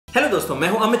Hello दोस्तों, मैं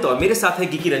हूं अमित और मेरे साथ है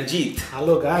गीकी रंजीत।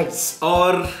 Hello guys.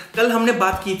 और कल हमने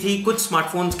बात की थी कुछ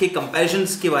स्मार्टफोन्स के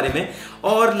कंपैरिजन्स के बारे में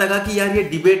और लगा कि यार ये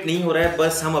डिबेट नहीं हो रहा है,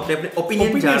 बस हम अपने अपने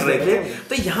ओपिनियन जान रहे थे।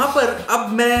 तो यहाँ पर अब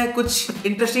मैं कुछ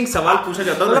इंटरेस्टिंग सवाल पूछना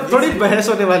चाहता हूँ। थोड़ी बहस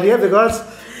होने वाली है बिकॉज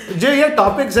जो ये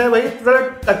टॉपिक्स है भाई थोड़ा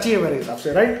टची है मेरे हिसाब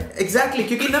से, राइट? एग्जैक्टली,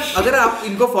 क्योंकि ना अगर आप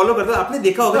इनको फॉलो करते हो आपने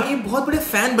देखा होगा कि बहुत बड़े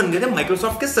फैन बन गए थे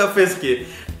माइक्रोसॉफ्ट के सरफेस के।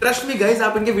 ट्रस्ट मी गाइस,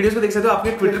 आप इनके वीडियोस को देख सकते हो,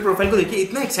 आपके ट्विटर प्रोफाइल को देखिए,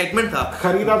 इतना एक्साइटमेंट था।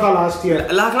 खरीदा था लास्ट ईयर,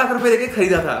 लाख लाख रुपए देके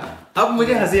खरीदा था। अब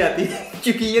मुझे हंसी आती है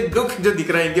क्योंकि ये दुख जो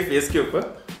दिख रहा है इनके फेस के ऊपर।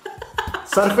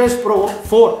 सरफेस प्रो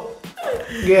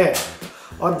 4 ये है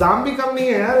और दाम भी कम नहीं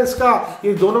है यार इसका।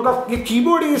 ये दोनों का ये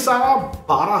कीबोर्ड ही सारा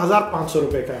 12,500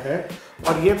 रुपए का है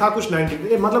और ये था कुछ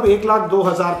 90, मतलब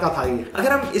 1,02,000 का था ये।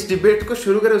 अगर हम इस डिबेट को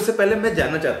शुरू करें उससे पहले मैं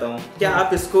जानना चाहता हूँ, क्या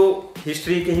आप इसको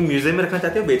हिस्ट्री कहीं म्यूजियम में रखना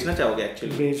चाहते हो, बेचना चाहोगे?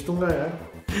 एक्चुअली बेच दूंगा यार।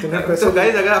 तो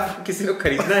गाइस, अगर आप किसी को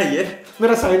खरीदना है ये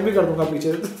मेरा साइन भी कर दूंगा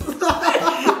पीछे।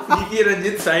 Geeky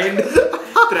Ranjit signed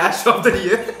trash of the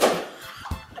year.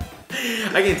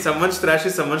 Again, someone's trash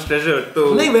is someone's treasure. तो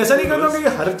नहीं, वैसा नहीं करता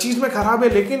कि हर चीज में खराब है,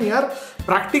 लेकिन यार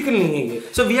प्रैक्टिकल नहीं है ये।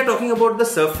 So we are talking about the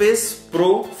Surface Pro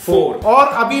 4.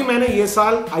 और अभी मैंने ये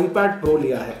साल iPad Pro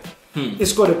लिया है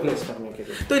इसको रिप्लेस करने के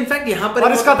लिए। तो इनफैक्ट यहाँ पर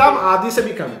और इसका दाम आधी से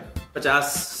भी कम है,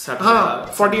 50-60।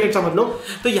 हाँ 48 समझ लो।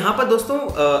 तो यहाँ पर दोस्तों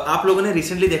आप लोगों ने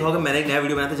रिसेंटली देखा होगा, मैंने एक नया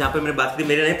वीडियो बनाया था जहाँ पे मैंने बात की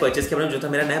मेरे नए परचेस के बारे में, जो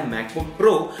था मेरा नया मैकबुक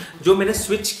प्रो जो मैंने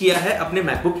स्विच किया है अपने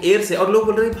मैकबुक एयर से। और लोग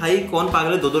बोल रहे हैं भाई कौन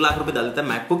पागल है 2-2 लाख रुपए डाल देता है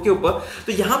मैकबुक के ऊपर।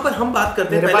 तो यहाँ पर हम बात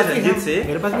करते हैं पहले रंजीत से।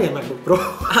 मेरे पास भी है मैकबुक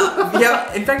प्रो या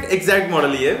इनफैक्ट एग्जैक्ट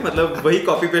मॉडल ही है, मतलब वही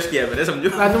कॉपी पेस्ट किया है मैंने, समझो।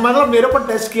 मतलब मेरे ऊपर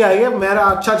टेस्ट किया है, मेरा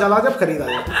अच्छा चला जब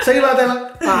खरीदा। सही बात है ना?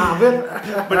 हाँ फिर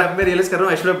बट अब मैं रियलाइज कर रहा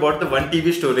हूँ I should have bought the 1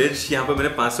 TB storage. यहाँ पे मैंने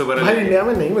 512 भाई इंडिया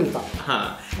में नहीं मिलता।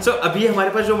 हाँ, सो अभी हमारे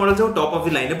पास जो मॉडल्स है वो टॉप ऑफ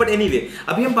द लाइन है। बट एनीवे,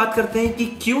 अभी हम बात करते हैं कि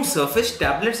क्यों सरफेस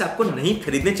टैबलेट्स आपको नहीं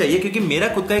खरीदने चाहिए, क्योंकि मेरा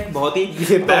खुद का एक बहुत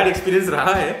ही बैड एक्सपीरियंस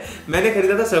रहा है। मैंने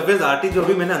खरीदा था सरफेस आरटी, जो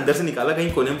भी मैंने अंदर से निकाला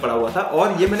कहीं कोने में पड़ा हुआ था,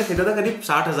 और ये मैंने खरीदा था करीब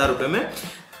 60,000 रुपए में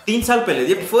 3 साल पहले।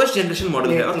 ये फर्स्ट जनरेशन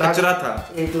मॉडल है और कचरा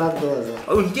था, 1,02,000।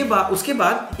 और उनके बाद उसके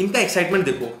बाद इनका एक्साइटमेंट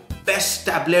देखो, बेस्ट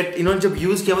टैबलेट। इन्होंने जब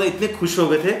यूज किया इतने खुश हो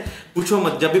गए थे, पूछो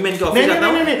मत। जब भी मैं इनके ऑफिस जाता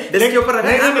हूं डेस्क के ऊपर रखा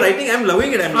है, I am writing, I am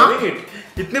loving it, I am loving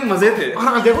it. इतने मजे थे।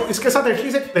 हाँ देखो, इसके साथ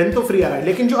एटलीस्ट एक पेन तो फ्री आ रहा है,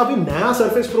 लेकिन जो अभी नया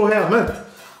सरफेस प्रो है अमित,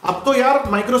 अब तो यार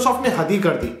माइक्रोसॉफ्ट ने हद ही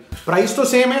कर दी। प्राइस तो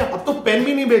सेम है, अब तो पेन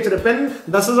भी नहीं बेच रहे, पेन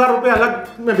 10,000 रुपए अलग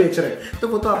में बेच रहे। तो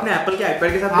वो तो आपने एप्पल के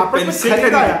आईपैड के साथ पेंसिल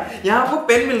खरीदा है, यहाँ आपको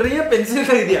पेन मिल रही है, पेंसिल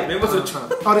खरीदी आपने, बस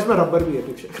अच्छा। और इसमें रबर भी है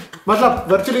पीछे, मतलब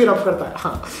वर्चुअली रब करता है।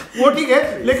 हाँ वो ठीक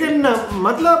है, लेकिन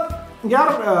मतलब यार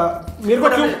मेरे को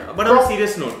क्यों बड़ा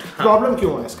सीरियस नोट प्रॉब्लम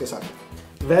क्यों है इसके साथ?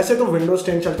 वैसे तो विंडोज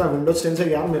 10 चलता है, विंडोज 10 से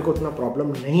यार मेरे को इतना प्रॉब्लम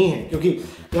नहीं है, क्योंकि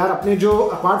यार अपने जो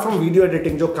अपार्ट फ्रॉम वीडियो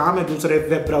एडिटिंग जो काम है, दूसरे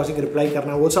वेब ब्राउजिंग, रिप्लाई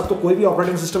करना, वो सब तो कोई भी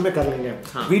ऑपरेटिंग सिस्टम में कर लेंगे।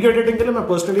 वीडियो एडिटिंग के लिए मैं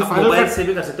पर्सनली मोबाइल से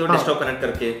भी कर सकते हो, डेस्कटॉप कनेक्ट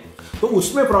करके, तो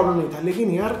उसमें प्रॉब्लम नहीं था।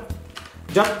 लेकिन यार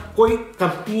जब कोई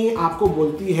कंपनी आपको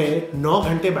बोलती है 9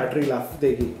 घंटे बैटरी लाइफ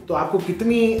देगी, तो आपको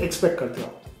कितनी एक्सपेक्ट करते हो?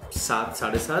 7,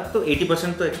 7.5, तो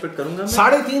 80% तो एक्सपेक्ट करूंगा मैं।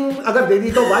 3.5 अगर दे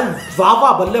दी तो भाई वाह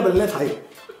वाह, बल्ले बल्ले था।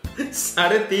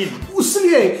 3.5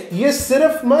 उसलिए ये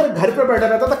सिर्फ मैं घर पे बैठा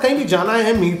रहता था, कहीं भी जाना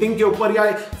है मीटिंग के ऊपर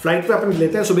या फ्लाइट पे अपन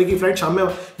लेते हैं सुबह की फ्लाइट, शाम में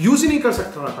यूज ही नहीं कर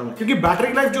सकता था मैं, क्योंकि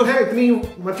बैटरी लाइफ जो है इतनी,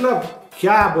 मतलब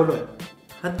क्या बोलो,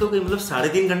 हद तो गई। मतलब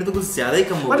 3.5 घंटे तो कुछ ज्यादा ही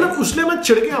कम हो गया। मतलब उसने मैं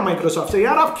चिढ़ गया माइक्रोसॉफ्ट से।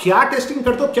 यार आप क्या टेस्टिंग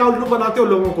करते हो, क्या उल्लू बनाते हो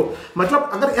लोगों को? मतलब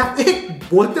अगर आप एक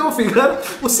बोलते हो फिगर,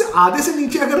 उससे आधे से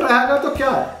नीचे अगर रहेगा तो क्या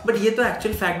है? बट ये तो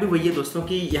एक्चुअल फैक्ट भी वही है दोस्तों,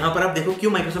 कि यहाँ पर आप देखो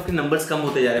क्यों माइक्रोसॉफ्ट के नंबर्स कम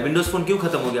होते जा रहे हैं, विंडोज फोन क्यों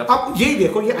खत्म हो गया। अब यही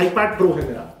देखो, ये iPad Pro है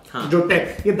मेरा। हाँ। जो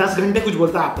टेक, ये 10 घंटे कुछ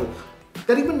बोलता है एप्पल,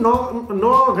 करीबन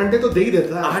 9 घंटे तो दे ही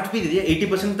देता है। 8 भी दे दिया,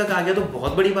 80% तक आ गया तो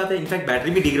बहुत बड़ी बात है। इनफैक्ट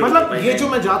बैटरी भी डिग्रेड, मतलब ये जो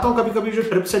मैं जाता हूँ कभी कभी जो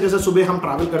ट्रिप्स है, जैसे सुबह हम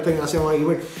ट्रैवल करते हैं यहाँ से वहाँ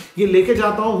इवेंट, ये लेके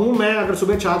जाता हूँ मैं, अगर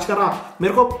सुबह चार्ज करा,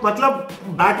 मेरे को मतलब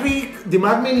बैटरी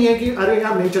दिमाग में नहीं है कि अरे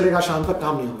यार नहीं चलेगा, शाम तक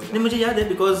काम नहीं होगा। नहीं, मुझे याद है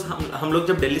बिकॉज हम लोग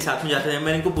जब दिल्ली साथ में जाते हैं,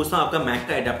 मैं इनको पूछता हूँ आपका मैक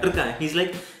का एडाप्टर कहाँ है, ही इज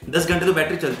लाइक 10 घंटे तो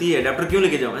बैटरी चलती है, एडाप्टर क्यों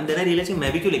लेके जाऊँ? एंड देन आई रियलाइज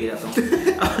मैं भी क्यों लेके जाता हूँ।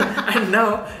 एंड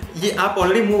नाउ ये आप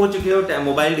ऑलरेडी मूव हो चुके हो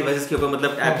मोबाइल डिवाइसेस के ऊपर,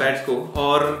 मतलब iPads को,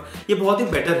 और ये बहुत ही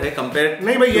बेटर है कंपेयर।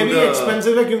 नहीं भाई, ये भी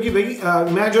एक्सपेंसिव है, क्योंकि भाई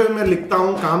मैं लिखता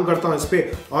हूँ, काम करता हूँ इस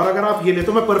पे, और अगर आप ये ले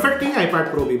तो मैं परफेक्ट नहीं है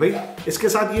iPad Pro भी भाई। इसके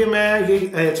साथ ये मैं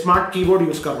ये स्मार्ट कीबोर्ड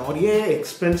यूज कर रहा हूँ, और ये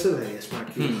एक्सपेंसिव है ये स्मार्ट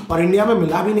कीबोर्ड, और इंडिया में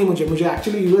मिला भी नहीं मुझे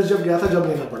एक्चुअली यूएस जब गया था जब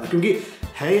लेना पड़ा, क्योंकि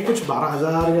है ये कुछ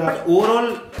 12,000 या ओवरऑल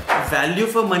वैल्यू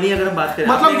फॉर मनी अगर हम बात करें,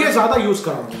 मतलब ये ज्यादा यूज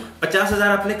कर रहा हूँ। 50,000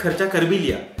 आपने खर्चा कर भी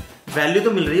लिया, वैल्यू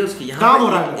तो मिल रही है उसकी। यहाँ हो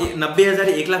रहा है 90,000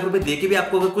 1 लाख रुपए दे के भी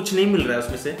आपको अगर कुछ नहीं मिल रहा है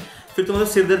उसमें से, फिर तो मतलब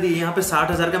सिरदर्दी। यहाँ पे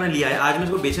 60,000 का मैंने लिया है, आज मैं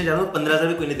इसको बेचने जा रहा हूँ 15,000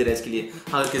 भी कोई नहीं दे रहा है इसके लिए।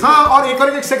 हाँ, और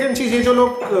एक सेकंड चीज, ये जो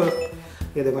लोग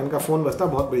ये देखो इनका फ़ोन बजता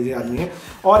है, बहुत बिजी आदमी है।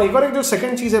 और एक जो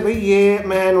सेकंड चीज़ है भाई, ये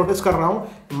मैं नोटिस कर रहा हूँ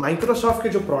माइक्रोसॉफ्ट के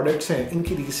जो प्रोडक्ट्स हैं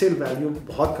इनकी रीसेल वैल्यू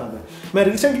बहुत कम है। मैं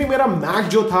रिसेंटली मेरा मैक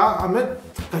जो था, मैं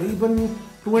करीबन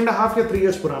 2.5 या 3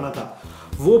 ईयर्स पुराना था,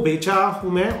 वो बेचा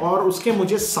हूँ मैं और उसके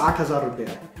मुझे 60,000 रुपये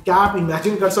आए। क्या आप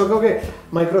इमेजिन कर सकोगे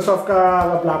माइक्रोसॉफ्ट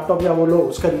का लैपटॉप या वो लो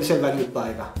उसका रीसेल वैल्यू इतना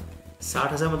आएगा?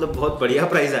 60,000 मतलब बहुत बढ़िया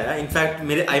प्राइस आया। इनफैक्ट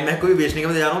मेरे iMac को भी बेचने का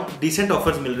मैं जा रहा हूँ, डिसेंट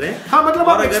ऑफर्स मिल रहे हैं। हाँ मतलब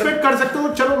आप एक्सपेक्ट कर सकते हो,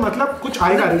 चलो मतलब कुछ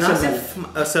आएगा रीसेल।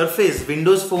 सिर्फ सरफेस,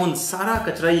 विंडोज फोन सारा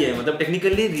कचरा ही है, मतलब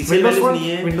टेक्निकली रीसेल वैल्यू नहीं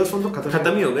है। विंडोज फोन तो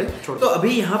खत्म ही हो गए। तो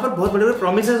अभी यहाँ पर बहुत बड़े बड़े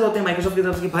प्रॉमिसेस होते हैं माइक्रोसॉफ्ट की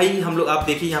तरफ से, भाई हम लोग, आप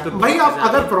देखिए यहाँ पे भाई, आप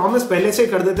अगर प्रॉमिस पहले से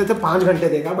कर देते थे 5 घंटे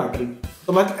देगा बैटरी,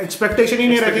 तो मैं एक्सपेक्टेशन ही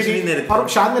नहीं रहती थी और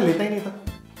शायद मैं लेता ही नहीं था।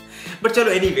 बट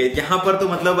चलो एनीवे, यहाँ पर तो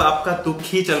मतलब आपका दुख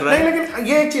ही चल रहा है। नहीं, लेकिन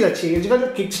ये एक चीज अच्छी है, इसका जो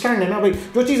किक स्टैंड है ना भाई,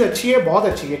 जो चीज अच्छी है बहुत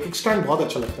अच्छी है, किक स्टैंड बहुत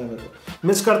अच्छा लगता है मेरे को।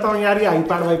 मिस करता हूँ यार ये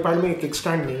आईपैड में किक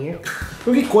स्टैंड नहीं है,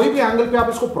 क्योंकि कोई भी एंगल पे आप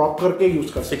इसको प्रॉप करके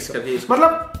यूज कर सकते हो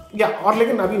मतलब या। और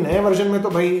लेकिन अभी नए वर्जन में तो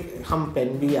भाई हम पेन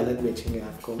भी अलग बेचेंगे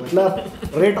आपको,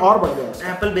 मतलब रेट और बढ़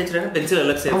गया। एप्पल बेच रहा है ना पेंसिल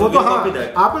अलग से, वो तो हाँ,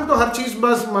 एप्पल तो हर चीज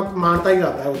बस मारता ही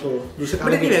जाता है, वो तो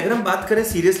दूसरे। अगर हम बात करें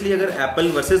सीरियसली अगर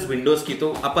एप्पल वर्सेस विंडोज की,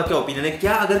 तो आपका क्या ओपिनियन है?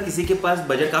 क्या अगर किसी के पास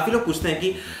बजट, काफी लोग पूछते हैं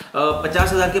कि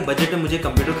 50,000 के बजट में मुझे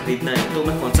कंप्यूटर खरीदना है तो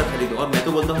मैं कौन सा खरीदूं, और मैं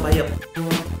तो बोलता हूँ भाई